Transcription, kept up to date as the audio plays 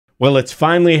Well, it's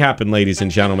finally happened, ladies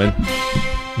and gentlemen.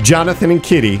 Jonathan and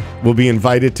Kitty will be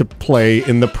invited to play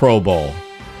in the Pro Bowl,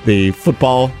 the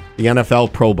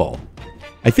NFL Pro Bowl.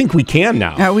 I think we can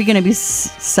now. Are we going to be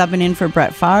subbing in for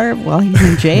Brett Favre while he's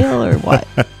in jail or what?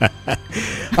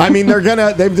 I mean,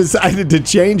 they've decided to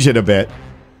change it a bit,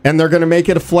 and they're going to make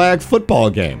it a flag football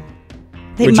game.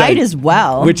 They might as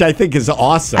well. Which I think is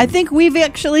awesome. I think we've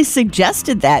actually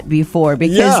suggested that before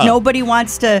because nobody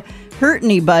wants to hurt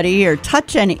anybody or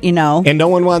touch any, And no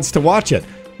one wants to watch it.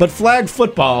 But flag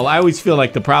football, I always feel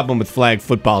like the problem with flag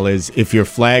football is if your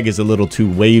flag is a little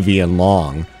too wavy and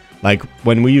long. Like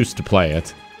when we used to play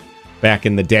it back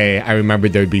in the day, I remember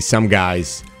there'd be some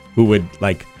guys who would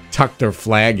tuck their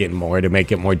flag in more to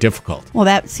make it more difficult. Well,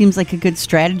 that seems like a good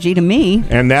strategy to me.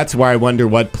 And that's why I wonder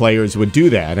what players would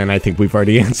do that. And I think we've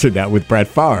already answered that with Brett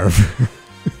Favre.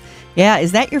 Yeah,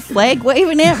 is that your flag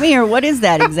waving at me or what is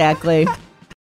that exactly?